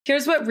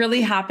Here's what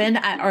really happened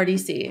at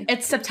RDC.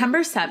 It's September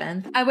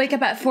 7th. I wake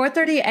up at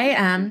 4:30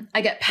 a.m.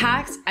 I get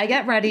packed, I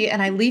get ready,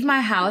 and I leave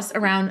my house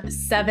around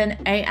 7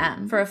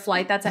 a.m. for a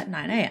flight that's at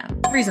 9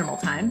 a.m. Reasonable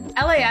time.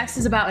 LAX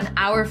is about an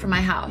hour from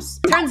my house.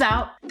 Turns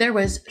out there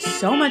was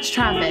so much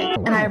traffic,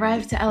 and I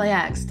arrived to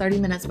LAX 30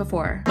 minutes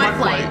before my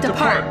flight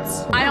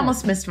departs. I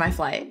almost missed my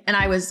flight, and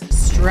I was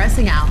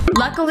stressing out.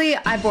 Luckily,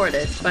 I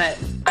boarded, but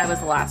I was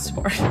the last to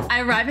board. I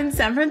arrive in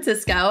San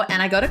Francisco,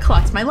 and I go to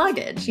collect my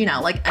luggage, you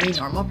know, like any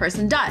normal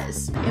person does.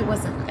 It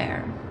wasn't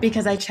there.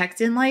 Because I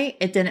checked in late,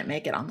 it didn't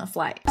make it on the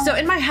flight. So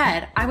in my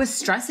head, I was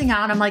stressing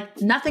out. I'm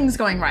like, nothing's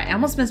going right. I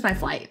almost missed my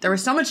flight. There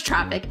was so much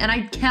traffic and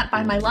I can't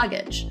find my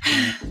luggage.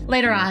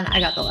 Later on, I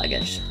got the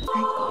luggage.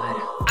 Thank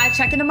God. I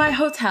check into my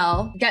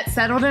hotel, get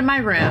settled in my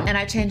room, and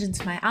I change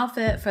into my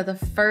outfit for the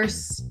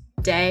first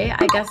day,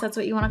 I guess that's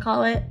what you want to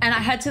call it. And I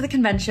head to the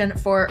convention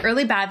for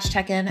early badge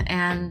check-in,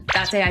 and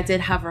that day I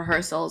did have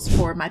rehearsals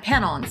for my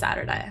panel on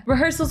Saturday.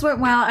 Rehearsals went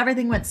well,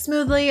 everything went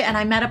smoothly, and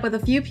I met up with a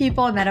few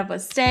people. I met up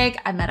with Steak,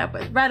 I met up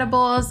with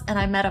Redibles, and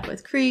I met up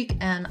with Creek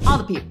and all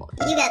the people.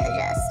 You got the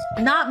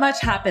gist. Not much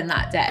happened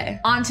that day.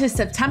 On to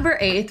September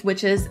 8th,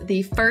 which is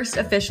the first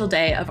official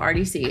day of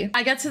RDC.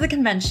 I get to the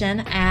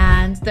convention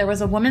and there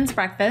was a women's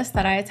breakfast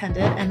that I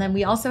attended, and then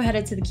we also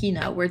headed to the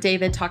keynote where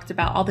David talked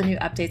about all the new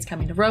updates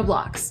coming to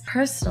Roblox.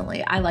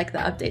 Personally, I like the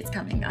updates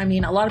coming. I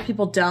mean, a lot of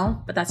people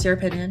don't, but that's your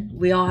opinion.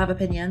 We all have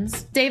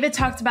opinions. David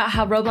talked about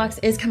how Roblox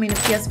is coming to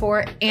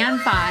PS4 and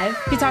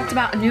 5. He talked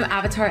about a new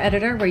avatar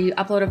editor where you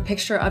upload a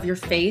picture of your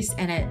face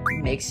and it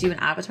makes you an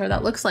avatar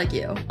that looks like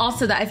you.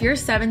 Also, that if you're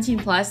 17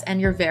 plus and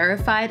you're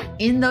verified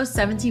in those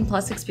 17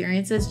 plus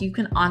experiences, you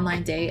can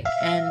online date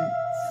and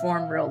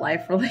form real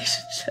life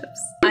relationships.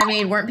 I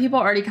mean, weren't people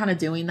already kind of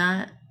doing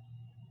that?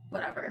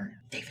 Whatever.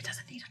 David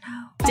doesn't need to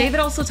know. David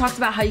also talked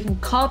about how you can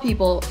call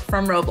people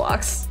from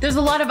Roblox. There's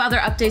a lot of other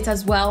updates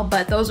as well,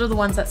 but those are the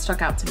ones that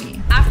stuck out to me.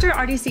 After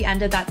RDC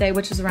ended that day,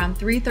 which was around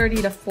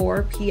 3:30 to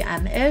 4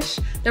 p.m.-ish,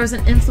 there was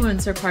an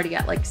influencer party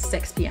at like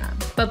 6 p.m.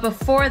 But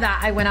before that,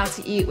 I went out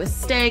to eat with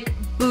Steak,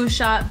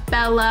 Busha,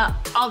 Bella,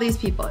 all these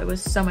people. It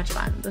was so much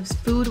fun. The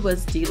food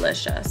was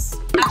delicious.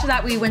 After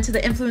that, we went to the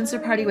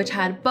influencer party, which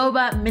had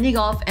boba, mini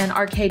golf, and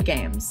arcade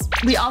games.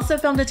 We also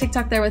filmed a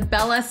TikTok there with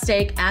Bella,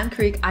 Steak, and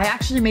Creek. I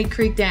actually made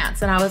Creek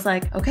dance, and I was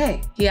like,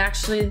 okay, he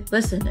actually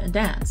listened and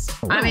danced.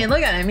 I mean,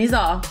 look at him, he's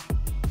all...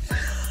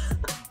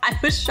 I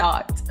was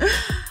shocked.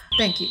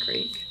 Thank you,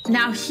 Creek.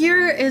 Now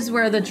here is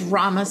where the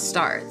drama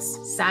starts.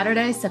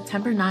 Saturday,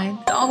 September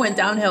 9th, it all went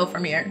downhill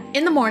from here.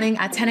 In the morning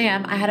at 10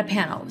 a.m., I had a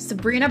panel.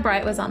 Sabrina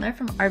Bright was on there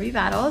from RB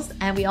Battles,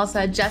 and we also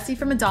had Jessie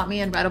from Adopt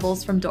Me and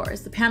Redibles from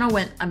Doors. The panel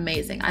went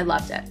amazing. I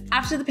loved it.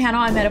 After the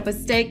panel, I met up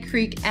with Steak,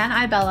 Creek, and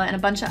Ibella and a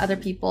bunch of other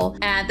people,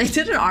 and they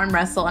did an arm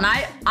wrestle, and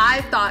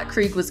I thought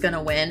Creek was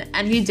gonna win,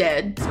 and he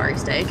did. Sorry,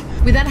 Steak.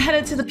 We then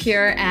headed to the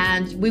pier,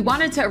 and we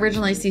wanted to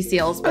originally see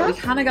seals, but we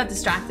kind of got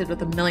distracted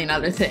with a million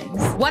other things.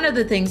 One of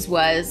the things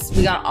was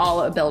we got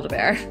all a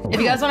Build-A-Bear. If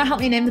you guys want to help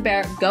me name the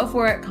bear, go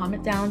for it.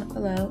 Comment down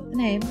below the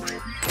name.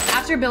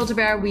 After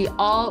Build-A-Bear, we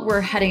all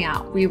were heading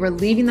out. We were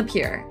leaving the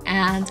pier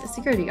and a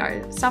security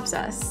guard stops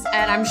us.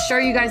 And I'm sure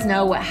you guys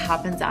know what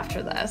happens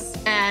after this.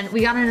 And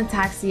we got in a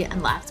taxi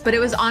and left. But it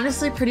was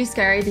honestly pretty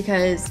scary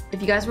because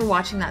if you guys were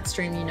watching that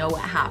stream, you know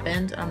what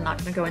happened. I'm not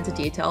gonna go into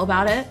detail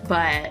about it,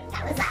 but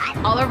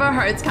all of our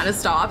hearts kind of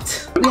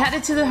stopped. We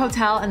headed to the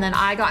hotel and then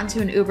I got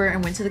into an Uber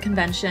and went to the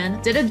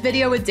convention. Did a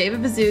video with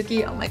David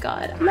Baszucki. Oh my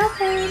God, love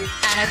him.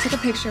 And I took a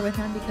picture with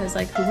him because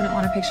like who wouldn't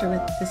want a picture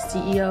with the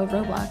CEO of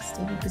Roblox,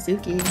 David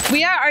Baszucki.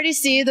 We are at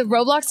RDC, the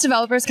Roblox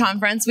Developers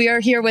Conference. We are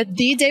here with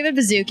the David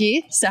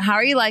Baszucki. So how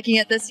are you liking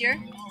it this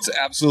year? It's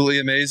absolutely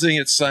amazing.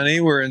 It's sunny.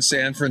 We're in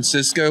San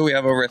Francisco. We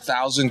have over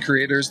 1,000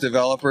 creators,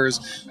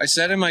 developers. I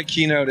said in my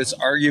keynote, it's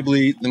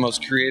arguably the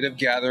most creative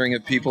gathering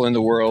of people in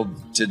the world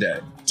today.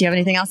 Do you have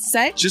anything else to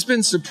say? Just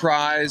been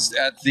surprised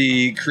at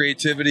the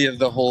creativity of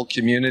the whole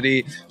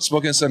community.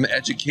 Spoken to some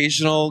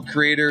educational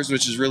creators,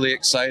 which is really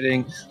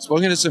exciting.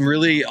 Spoken to some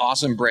really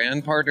awesome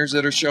brand partners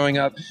that are showing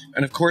up.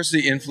 And of course,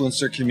 the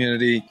influencer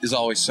community is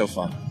always so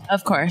fun.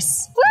 Of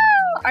course. Woo!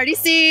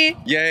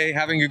 RDC! Yay,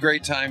 having a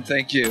great time.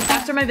 Thank you.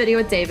 After my video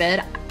with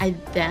David, I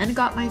then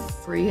got my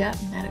free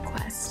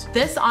MetaQuest.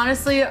 This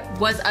honestly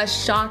was a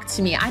shock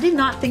to me. I did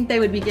not think they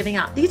would be giving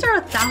out. These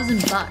are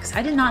 $1,000.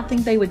 I did not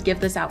think they would give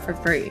this out for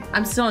free.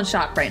 I'm still in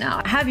shock right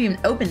now. I haven't even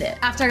opened it.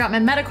 After I got my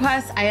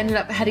MetaQuest, I ended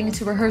up heading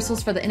to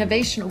rehearsals for the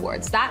Innovation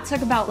Awards. That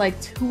took about like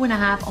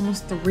 2.5,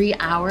 almost 3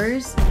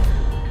 hours.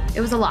 It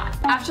was a lot.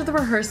 After the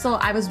rehearsal,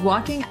 I was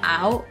walking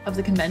out of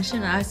the convention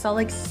and I saw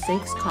like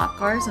 6 cop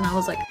cars and I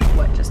was like,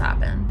 what just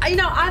happened? You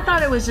know, I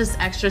thought it was just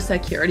extra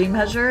security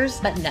measures,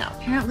 but no.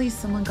 Apparently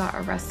someone got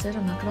arrested.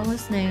 I'm not gonna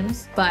list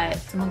names, but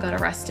someone got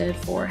arrested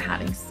for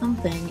having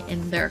something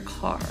in their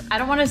car. I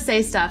don't wanna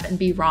say stuff and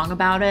be wrong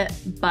about it,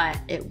 but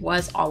it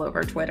was all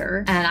over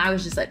Twitter. And I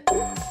was just like,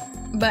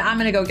 but I'm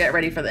gonna go get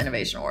ready for the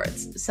Innovation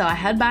Awards. So I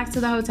head back to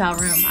the hotel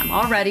room. I'm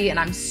all ready and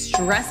I'm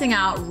stressing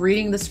out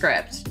reading the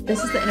script.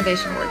 This is the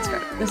Innovation Award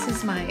script. This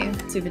is my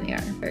souvenir,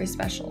 very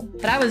special.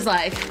 But I was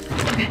like,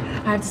 okay,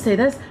 I have to say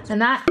this and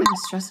that. I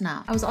was stressing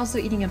out. I was also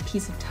eating a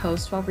piece of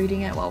toast while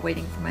reading it while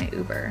waiting for my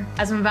Uber.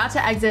 As I'm about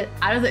to exit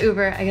out of the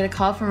Uber, I get a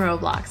call from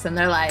Roblox and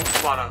they're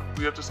like, Lana,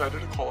 we have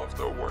decided to call off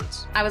the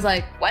awards. I was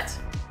like, what?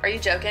 Are you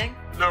joking?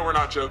 No, we're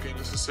not joking.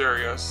 This is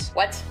serious.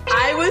 What?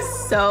 I was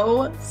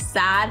so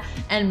sad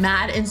and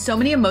mad and so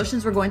many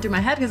emotions were going through my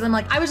head because I'm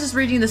like, I was just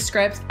reading the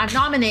script, I'm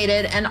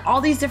nominated, and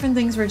all these different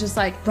things were just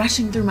like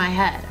rushing through my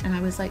head. And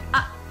I was like,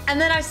 ah. And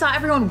then I saw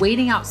everyone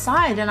waiting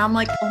outside and I'm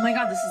like, oh my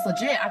God, this is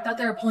legit. I thought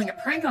they were pulling a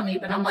prank on me,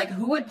 but I'm like,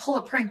 who would pull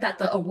a prank that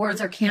the awards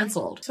are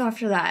canceled? So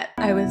after that,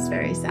 I was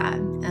very sad.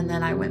 And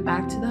then I went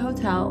back to the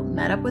hotel,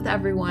 met up with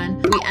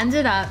everyone. We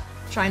ended up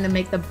trying to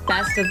make the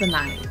best of the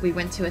night. We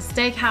went to a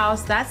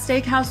steakhouse. That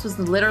steakhouse was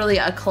literally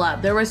a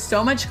club. There was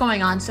so much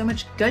going on, so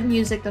much good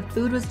music. The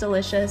food was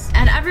delicious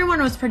and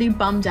everyone was pretty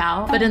bummed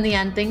out. But in the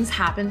end, things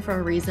happened for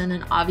a reason.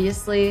 And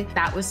obviously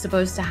that was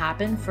supposed to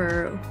happen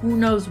for who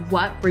knows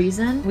what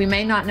reason. We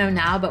may not know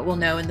now, but we'll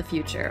know in the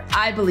future.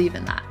 I believe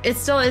in that. It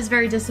still is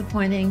very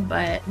disappointing,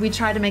 but we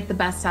tried to make the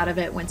best out of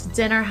it. Went to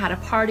dinner, had a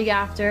party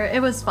after.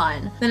 It was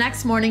fun. The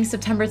next morning,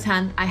 September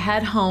 10th, I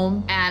head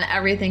home and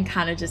everything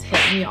kind of just hit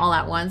me all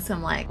at once.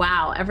 I'm like,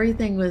 wow,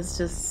 everything was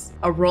just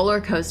a roller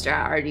coaster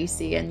at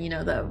RDC, and you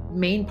know, the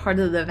main part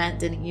of the event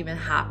didn't even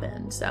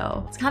happen.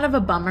 So it's kind of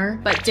a bummer,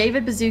 but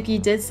David Baszucki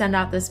did send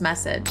out this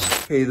message.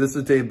 Hey, this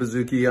is Dave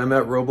Baszucki. I'm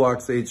at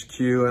Roblox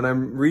HQ and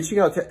I'm reaching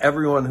out to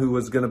everyone who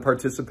was going to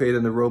participate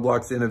in the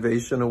Roblox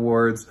Innovation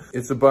Awards.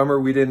 It's a bummer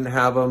we didn't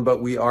have them,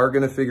 but we are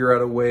going to figure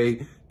out a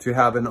way to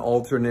have an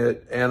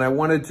alternate. And I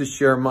wanted to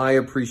share my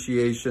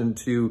appreciation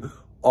to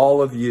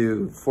all of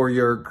you for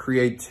your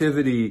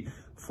creativity,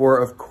 for,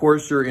 of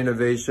course, your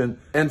innovation,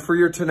 and for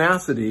your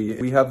tenacity.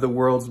 We have the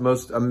world's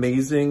most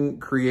amazing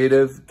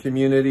creative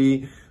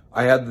community.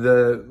 I had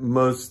the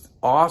most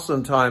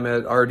awesome time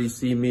at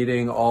RDC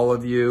meeting all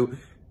of you,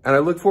 and I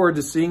look forward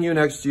to seeing you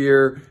next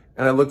year,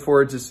 and I look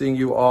forward to seeing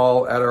you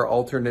all at our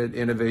Alternate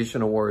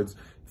Innovation Awards.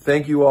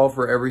 Thank you all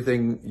for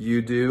everything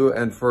you do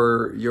and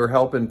for your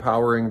help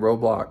empowering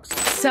Roblox.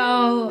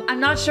 So I'm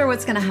not sure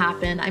what's gonna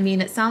happen. I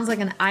mean, it sounds like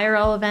an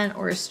IRL event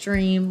or a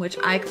stream, which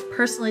I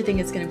personally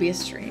think it's gonna be a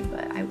stream,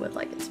 but I would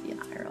like it to be an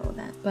IRL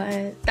event.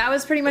 But that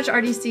was pretty much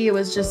RDC. It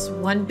was just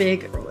one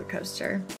big roller coaster.